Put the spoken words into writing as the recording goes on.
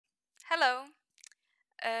Hello.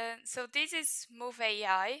 So this is Move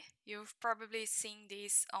AI. You've probably seen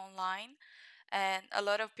this online, and a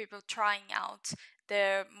lot of people trying out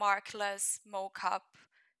their markless mockup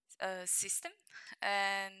system.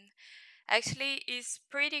 And actually, it's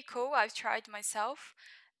pretty cool. I've tried myself.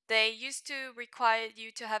 They used to require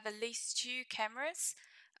you to have at least two cameras,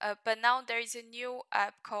 but now there is a new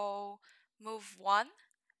app called Move One,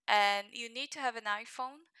 and you need to have an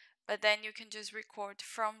iPhone, but then you can just record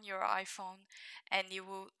from your iPhone and you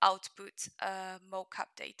will output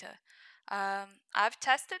mocap data. I've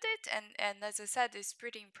tested it, and as I said, it's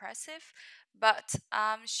pretty impressive, but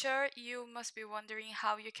I'm sure you must be wondering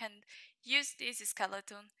how you can use this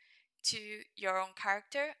skeleton to your own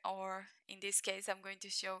character, or in this case, I'm going to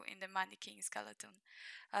show in the mannequin skeleton.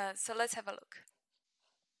 So let's have a look.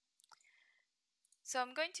 So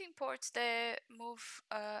I'm going to import the Move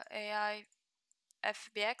AI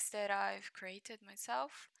FBX that I've created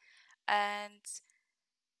myself, and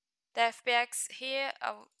the FBX here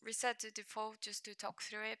I'll reset the default just to talk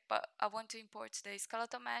through it, but I want to import the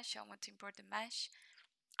skeleton mesh. I want to import the mesh.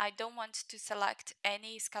 I don't want to select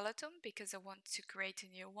any skeleton because I want to create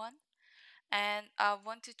a new one, and I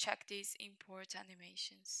want to check these import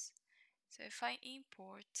animations. So if I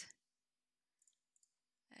import,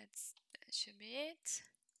 that should be it.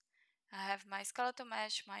 I have my skeleton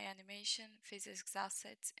mesh, my animation, physics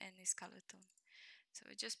assets, and the skeleton. So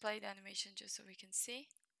we just play the animation just so we can see.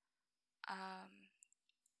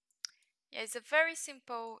 Yeah, it's a very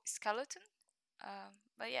simple skeleton,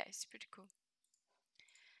 but yeah, it's pretty cool.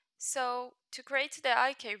 So to create the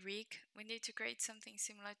IK rig, we need to create something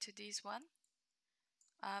similar to this one.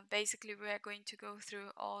 Basically, we are going to go through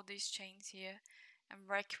all these chains here and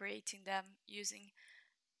recreating them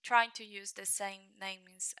trying to use the same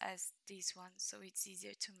namings as this one, so it's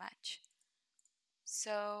easier to match.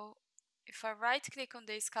 So if I right click on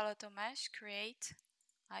the skeleton mesh, create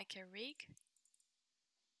IK rig,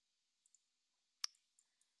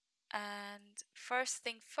 and first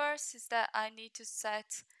thing first is that I need to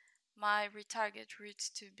set my retarget root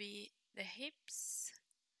to be the hips.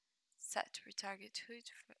 Set retarget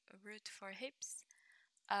root for hips.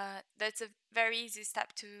 That's a very easy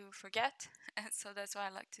step to forget, so that's why I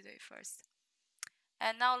like to do it first.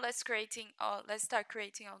 And now let's start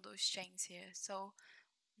creating all those chains here. So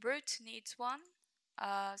root needs one.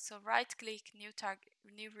 So right click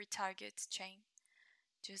new retarget chain.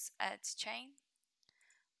 Just add chain.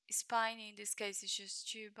 Spine in this case is just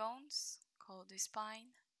two bones called the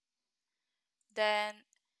spine. Then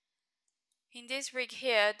in this rig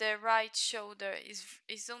here, the right shoulder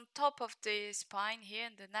is on top of the spine here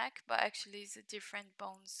in the neck, but actually it's a different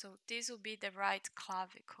bone. So this will be the right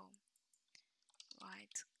clavicle.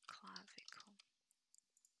 Right clavicle.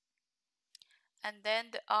 And then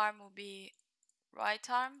the arm will be right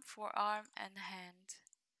arm, forearm, and hand.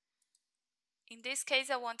 In this case,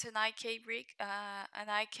 I want an IK rig, an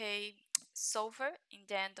IK solver in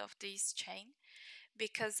the end of this chain,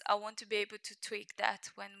 because I want to be able to tweak that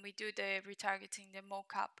when we do the retargeting, the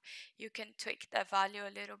mockup. You can tweak the value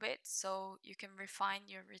a little bit so you can refine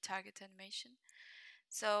your retarget animation.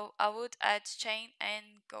 So I would add chain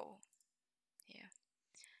and go here,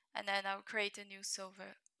 and then I'll create a new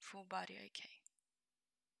solver full body IK.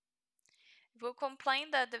 It will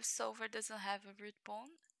complain that the solver doesn't have a root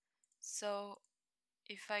bone. So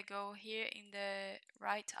if I go here in the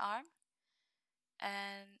right arm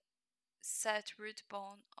and set root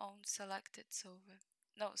bone on selected solver.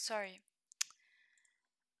 No, sorry.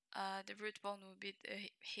 The root bone will be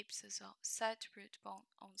the hips as well. Set root bone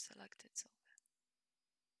on selected solver.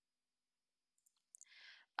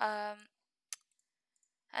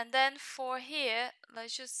 And then for here,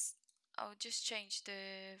 I'll just change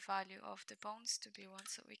the value of the bones to be 1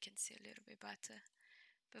 so we can see a little bit better.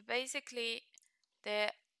 But basically,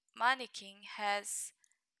 the mannequin has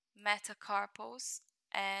metacarpals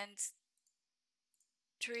and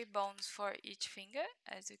 3 bones for each finger,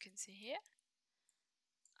 as you can see here.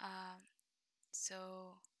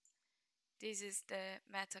 So this is the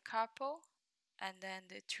metacarpal, and then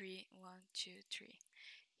the 3, 1, 2, 3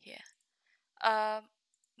 here.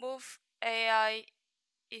 Move AI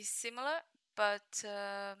is similar, but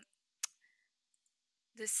the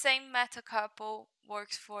same metacarpal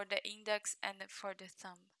works for the index and for the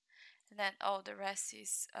thumb, and then all the rest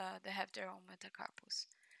is they have their own metacarpals.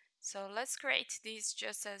 So let's create these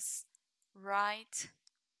just as right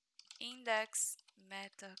index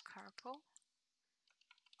metacarpal.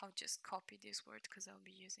 I'll just copy this word because I'll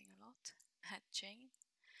be using a lot. Add chain.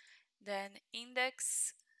 Then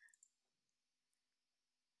index.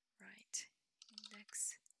 Right.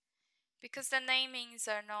 Index. Because the namings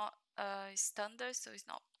are not is standard, so it's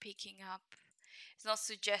not picking up. It's not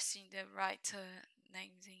suggesting the right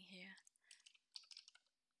names in here.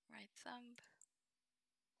 Right thumb.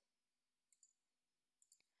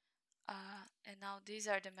 And now these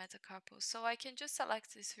are the metacarpals. So I can just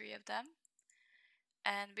select the three of them.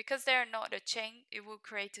 And because they're not a chain, it will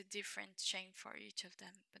create a different chain for each of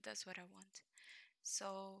them. But that's what I want.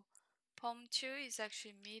 So palm 2 is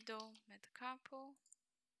actually middle metacarpal.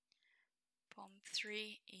 Palm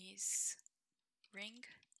 3 is ring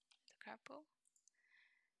metacarpal.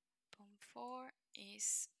 Palm 4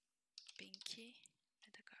 is pinky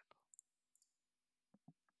metacarpal.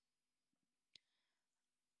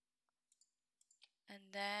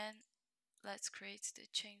 And then let's create the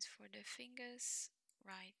chains for the fingers.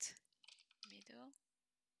 Right, middle.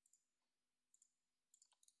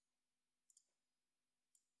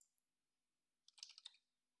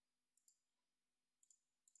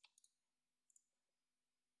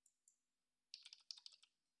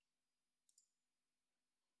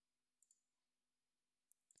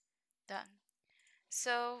 Done.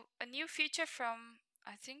 So a new feature from,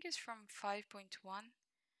 I think it's from 5.1,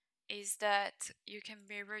 is that you can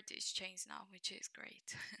mirror these chains now, which is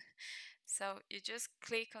great. So you just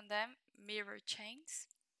click on them, mirror chains.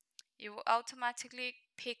 It will automatically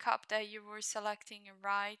pick up that you were selecting a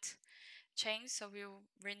right chain, so we'll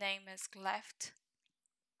rename as left.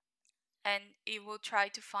 And it will try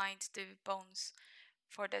to find the bones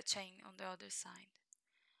for the chain on the other side.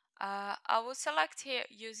 I will select here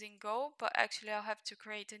using go, but actually I'll have to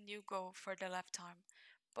create a new go for the left arm,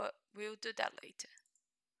 but we'll do that later.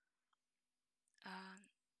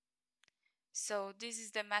 So this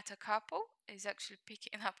is the metacarpal. It's actually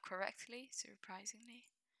picking up correctly, surprisingly.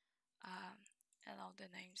 And all the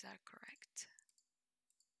names are correct.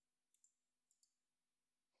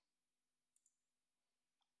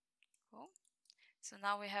 Cool. So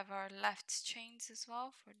now we have our left chains as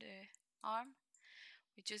well for the arm.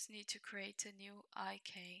 We just need to create a new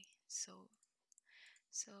IK. So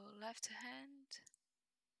left hand,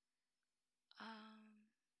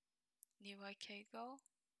 new IK go,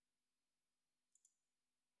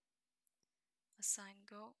 assign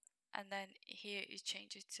go, and then here you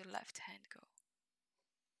change it to left hand go.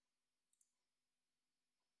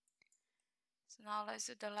 So now let's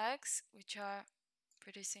do the legs, which are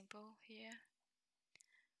pretty simple here.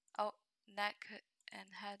 Oh, neck and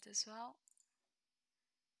head as well.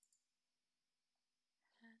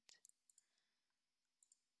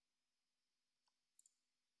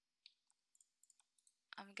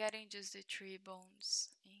 I'm getting just the 3 bones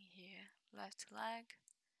in here. Left leg,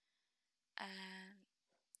 and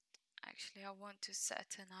actually I want to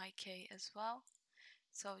set an IK as well.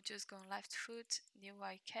 So just go on left foot, new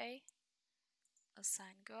IK,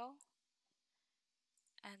 assign go,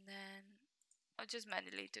 and then I'll just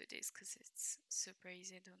manually do this because it's super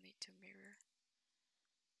easy, I don't need to mirror.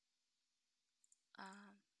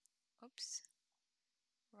 Oops,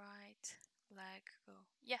 right leg go,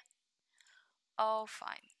 yeah, all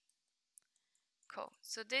fine. Cool,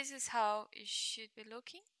 so this is how it should be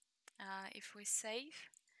looking. If we save,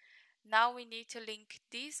 now we need to link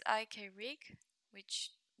this IK rig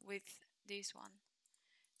with this one.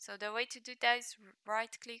 So the way to do that is right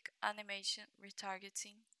click animation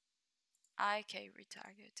retargeting, IK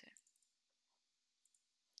retargeter.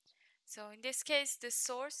 So in this case the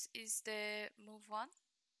source is the move one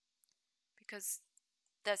because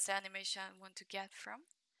that's the animation I want to get from,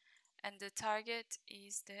 and the target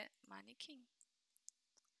is the mannequin.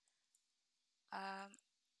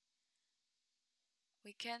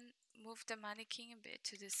 We can move the mannequin a bit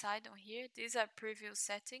to the side on here. These are preview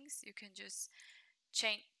settings. You can just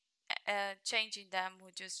change. Changing them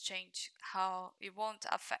will just change how it won't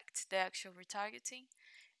affect the actual retargeting,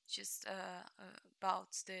 just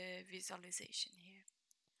about the visualization here.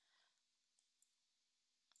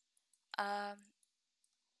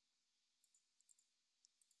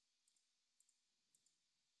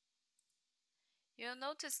 You'll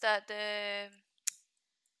notice that the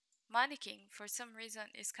mannequin for some reason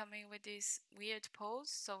is coming with this weird pose,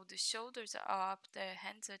 so the shoulders are up, the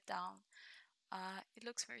hands are down. It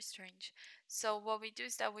looks very strange. So what we do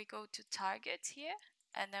is that we go to target here,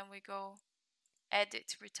 and then we go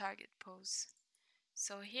edit retarget pose.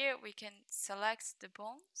 So here we can select the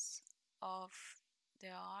bones of the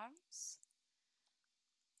arms.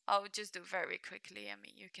 I'll just do very quickly. I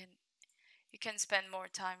mean, you can spend more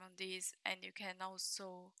time on these, and you can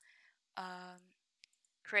also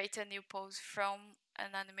create a new pose from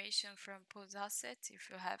an animation from pose asset if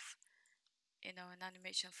you have, an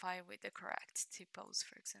animation file with the correct T-pose,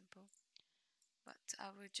 for example. But I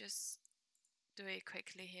will just do it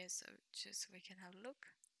quickly here, so just so we can have a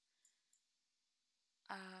look.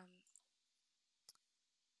 And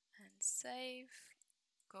save.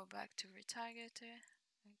 Go back to retargeter.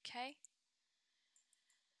 Okay.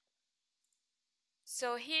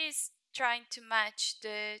 So he's trying to match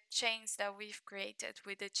the chains that we've created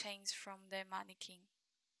with the chains from the mannequin.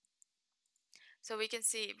 So we can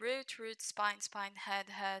see root, root, spine, spine, head,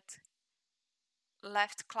 head.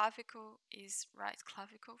 Left clavicle is right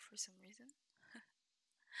clavicle for some reason.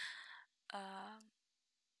 I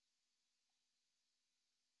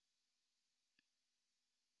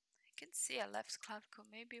can see a left clavicle.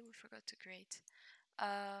 Maybe we forgot to create.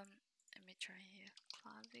 Let me try here.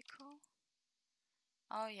 Clavicle.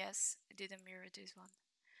 Oh yes, I didn't mirror this one.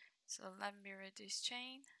 So let me mirror this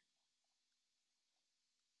chain.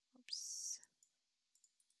 Oops.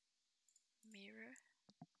 Mirror.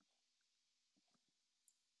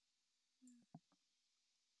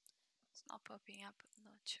 It's not popping up. I'm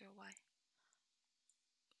not sure why.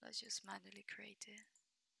 Let's just manually create it.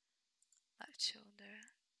 Left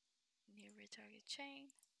shoulder. New retarget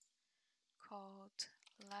chain called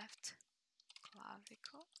left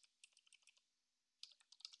clavicle.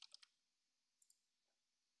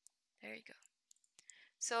 There you go.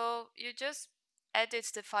 So you just edit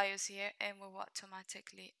the files here and will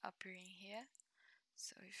automatically appear in here.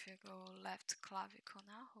 So if you go left clavicle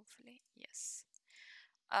now, hopefully, yes.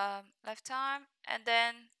 Left arm, and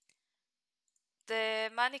then the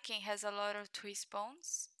mannequin has a lot of twist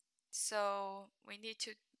bones, so we need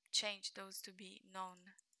to change those to be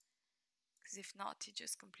none, because if not, it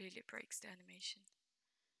just completely breaks the animation.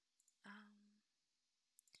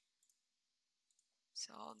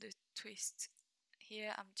 So all the twists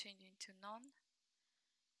here I'm changing to none.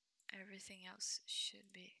 Everything else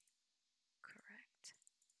should be correct.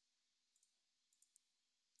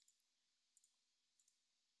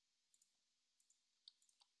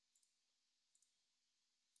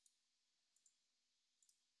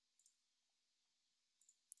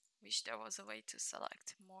 Wish there was a way to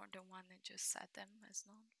select more than one and just set them as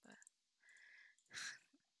none, but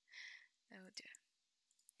that would do.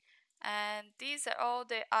 And these are all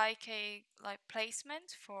the IK like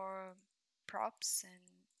placement for props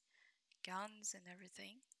and guns and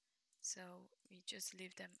everything. So we just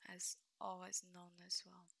leave them as always none as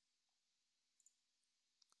well.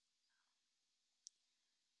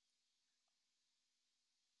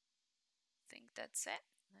 I think that's it.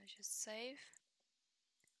 Let's just save.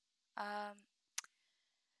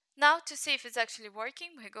 Now to see if it's actually working,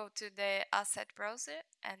 we go to the asset browser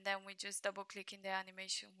and then we just double click in the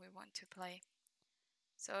animation we want to play.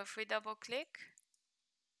 So if we double click,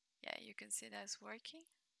 yeah, you can see that's working.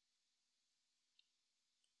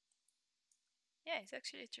 Yeah, it's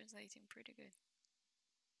actually translating pretty good.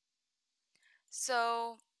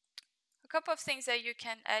 So a couple of things that you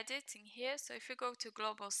can edit in here. So if you go to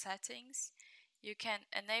global settings, you can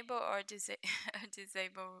enable or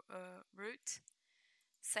disable root.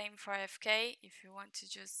 Same for FK if you want to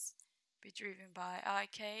just be driven by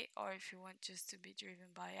IK, or if you want just to be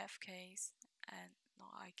driven by FKs and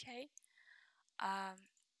not IK.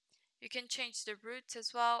 You can change the root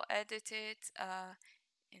as well, edit it.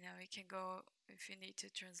 You can go if you need to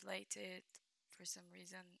translate it for some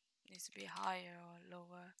reason, it needs to be higher or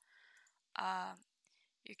lower.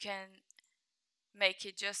 You can make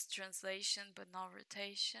it just translation but not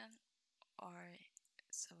rotation, or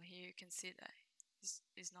so here you can see that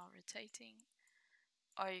it's not rotating,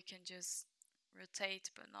 or you can just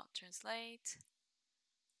rotate but not translate.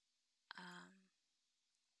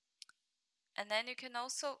 And then you can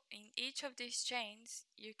also, in each of these chains,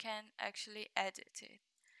 you can actually edit it.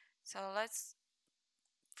 So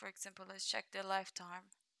for example, let's check the left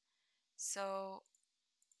arm. So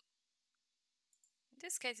in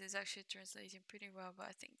this case, it's actually translating pretty well, but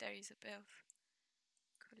I think there is a bit of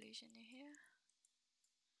collision in here.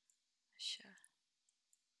 Sure.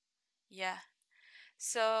 Yeah.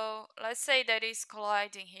 So let's say that it's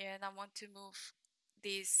colliding here and I want to move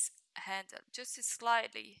this hand just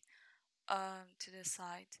slightly to the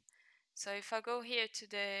side. So if I go here to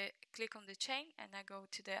click on the chain and I go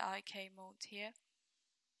to the IK mode here,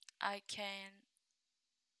 I can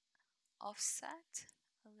offset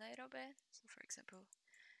a little bit. So for example,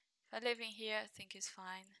 if I leave in here, I think it's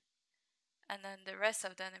fine. And then the rest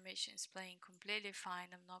of the animation is playing completely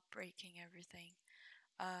fine. I'm not breaking everything.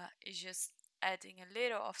 It's just adding a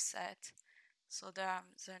little offset so the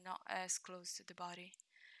arms are not as close to the body.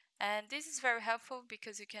 And this is very helpful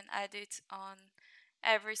because you can add it on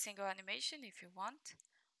every single animation if you want,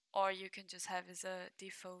 or you can just have as a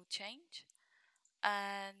default change.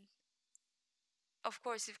 And of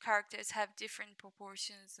course, if characters have different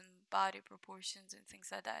proportions and body proportions and things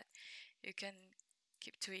like that, you can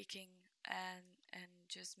keep tweaking and and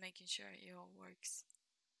just making sure it all works.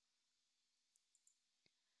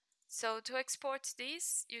 So to export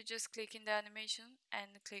these, you just click in the animation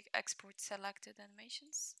and click export selected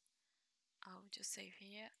animations. I'll just save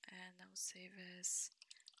here and I'll save as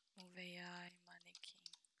Move AI Mannequin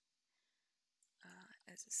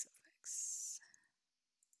as a suffix.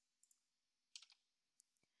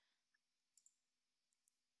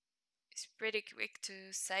 It's pretty quick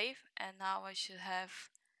to save, and now I should have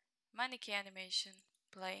Mannequin animation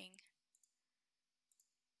playing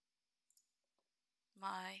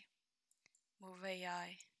my Move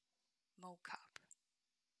AI mocap.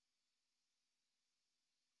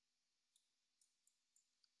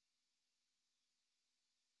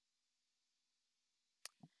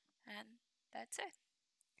 And that's it.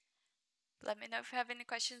 Let me know if you have any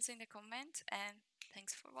questions in the comments, and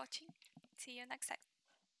thanks for watching. See you next time.